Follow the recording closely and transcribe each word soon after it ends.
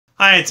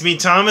Hi, it's me,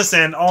 Thomas,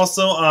 and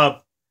also,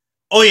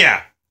 oh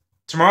yeah,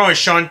 tomorrow is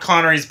Sean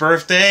Connery's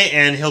birthday,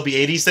 and he'll be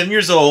 87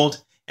 years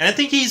old, and I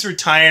think he's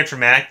retired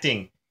from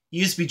acting. He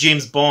used to be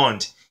James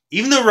Bond,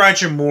 even though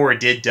Roger Moore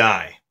did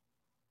die.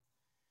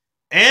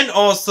 And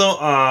also,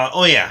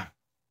 oh yeah,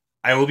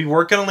 I will be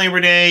working on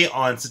Labor Day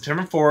on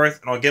September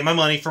 4th, and I'll get my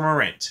money from my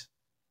rent.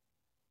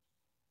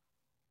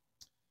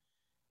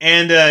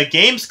 And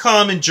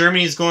Gamescom in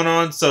Germany is going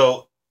on,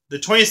 so the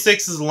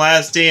 26th is the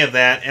last day of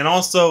that, and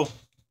also,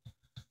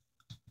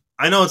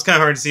 I know it's kind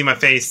of hard to see my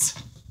face.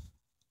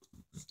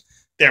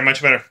 There,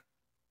 much better.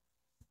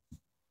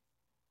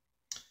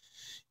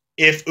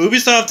 If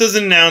Ubisoft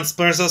doesn't announce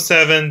Splinter Cell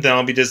 7, then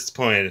I'll be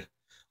disappointed.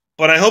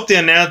 But I hope they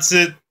announce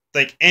it,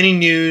 like any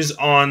news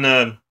on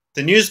the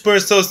new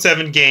Splinter Cell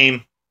 7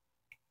 game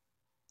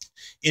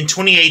in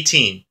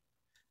 2018,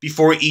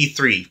 before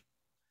E3.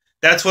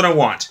 That's what I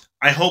want.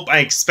 I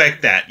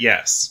expect that,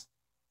 yes.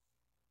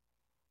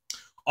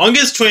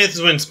 August 20th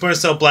is when Splinter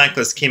Cell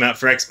Blacklist came out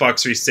for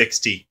Xbox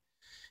 360.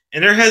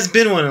 And there has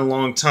been one in a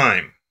long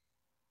time.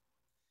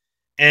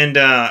 And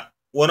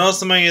what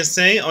else am I going to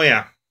say? Oh,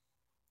 yeah.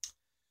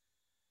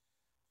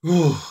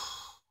 Whew.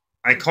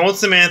 I called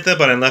Samantha,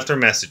 but I left her a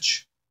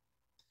message.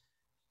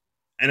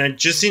 And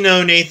just so you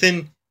know,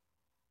 Nathan,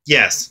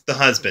 yes, the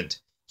husband.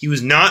 He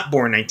was not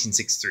born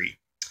 1963.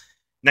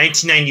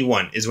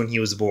 1991 is when he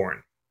was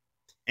born.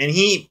 And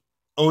he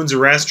owns a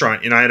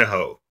restaurant in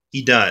Idaho.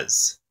 He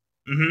does.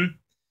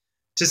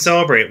 To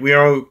celebrate. We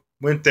all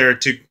went there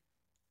to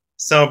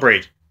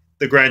celebrate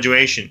the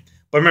graduation.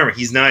 But remember,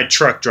 he's not a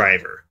truck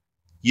driver.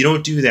 You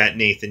don't do that,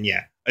 Nathan,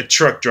 yet. A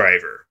truck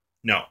driver.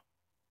 No.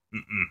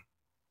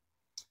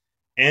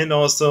 And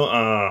also,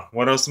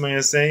 what else am I going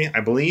to say?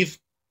 I believe.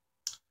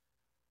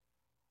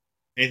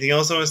 Anything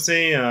else I want to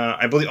say?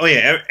 I believe. Oh,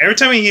 yeah. Every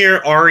time I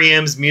hear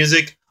REM's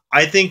music,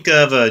 I think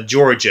of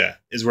Georgia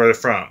is where they're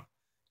from.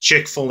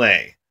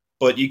 Chik-fil-a.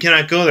 But you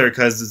cannot go there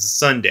because it's a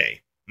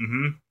Sunday.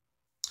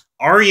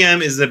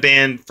 REM is the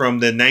band from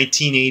the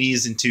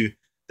 1980s into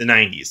the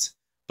 90s.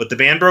 But the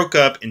band broke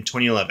up in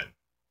 2011.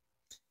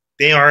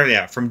 They are,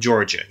 yeah, from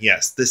Georgia.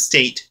 Yes, the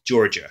state,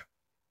 Georgia.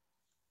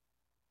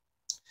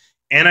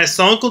 And I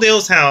saw Uncle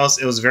Dale's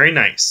house. It was very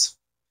nice.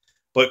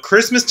 But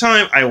Christmas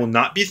time, I will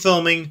not be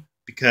filming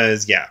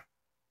because, yeah,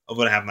 of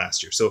what I happened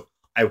last year. So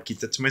I will keep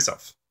that to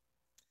myself.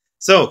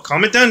 So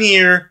comment down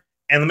here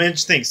and let me know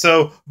what you think.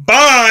 So,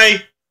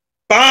 bye!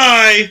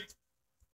 Bye!